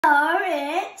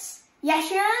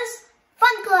Yasha's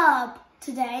Fun Club.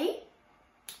 Today,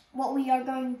 what we are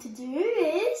going to do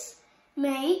is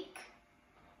make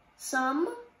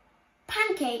some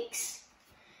pancakes.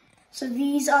 So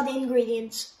these are the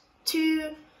ingredients: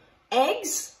 2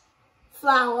 eggs,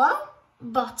 flour,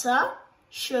 butter,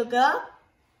 sugar.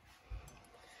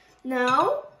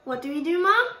 Now, what do we do,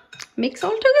 Mom? Mix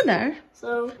all together.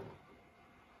 So,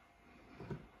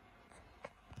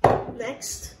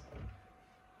 next.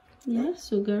 Yeah,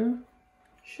 sugar.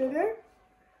 Sugar.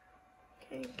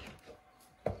 Okay.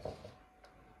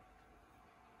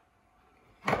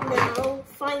 Now,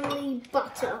 finally,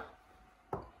 butter.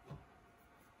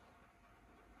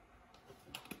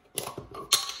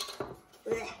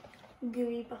 Blech,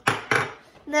 gooey butter.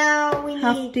 Now we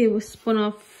Half need tablespoon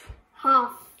of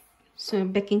half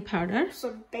baking powder.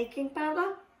 some baking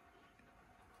powder.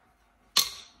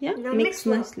 Yeah, Now mix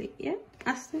well. nicely. Yeah,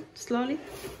 slowly.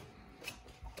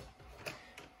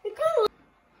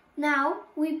 Now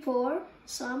we pour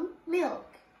some milk.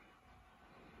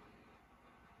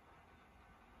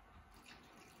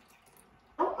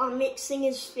 Now our mixing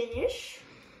is finished.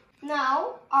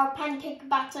 Now our pancake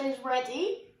batter is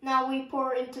ready. Now we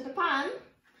pour into the pan.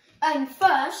 And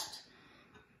first,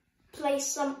 place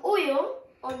some oil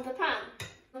on the pan,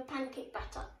 the pancake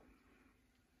batter.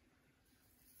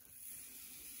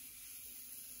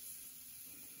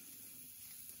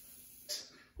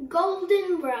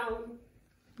 Golden brown.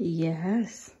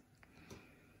 Yes.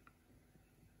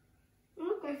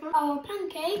 Okay, our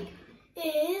pancake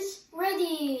is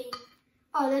ready.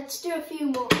 Oh, let's do a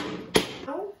few more.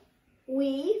 Now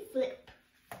we flip.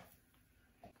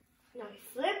 Now we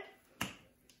flip.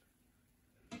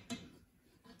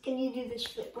 Can you do this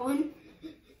flip one?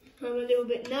 I'm a little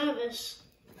bit nervous.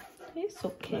 It's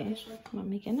okay.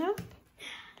 Mommy can help.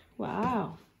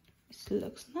 Wow, it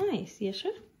looks nice. Yes,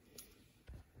 sure.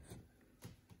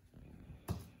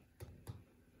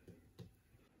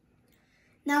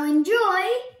 Now enjoy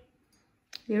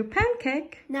your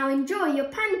pancake. Now enjoy your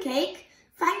pancake.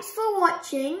 Thanks for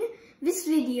watching this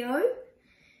video.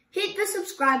 Hit the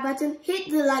subscribe button, hit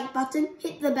the like button,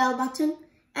 hit the bell button,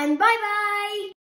 and bye bye.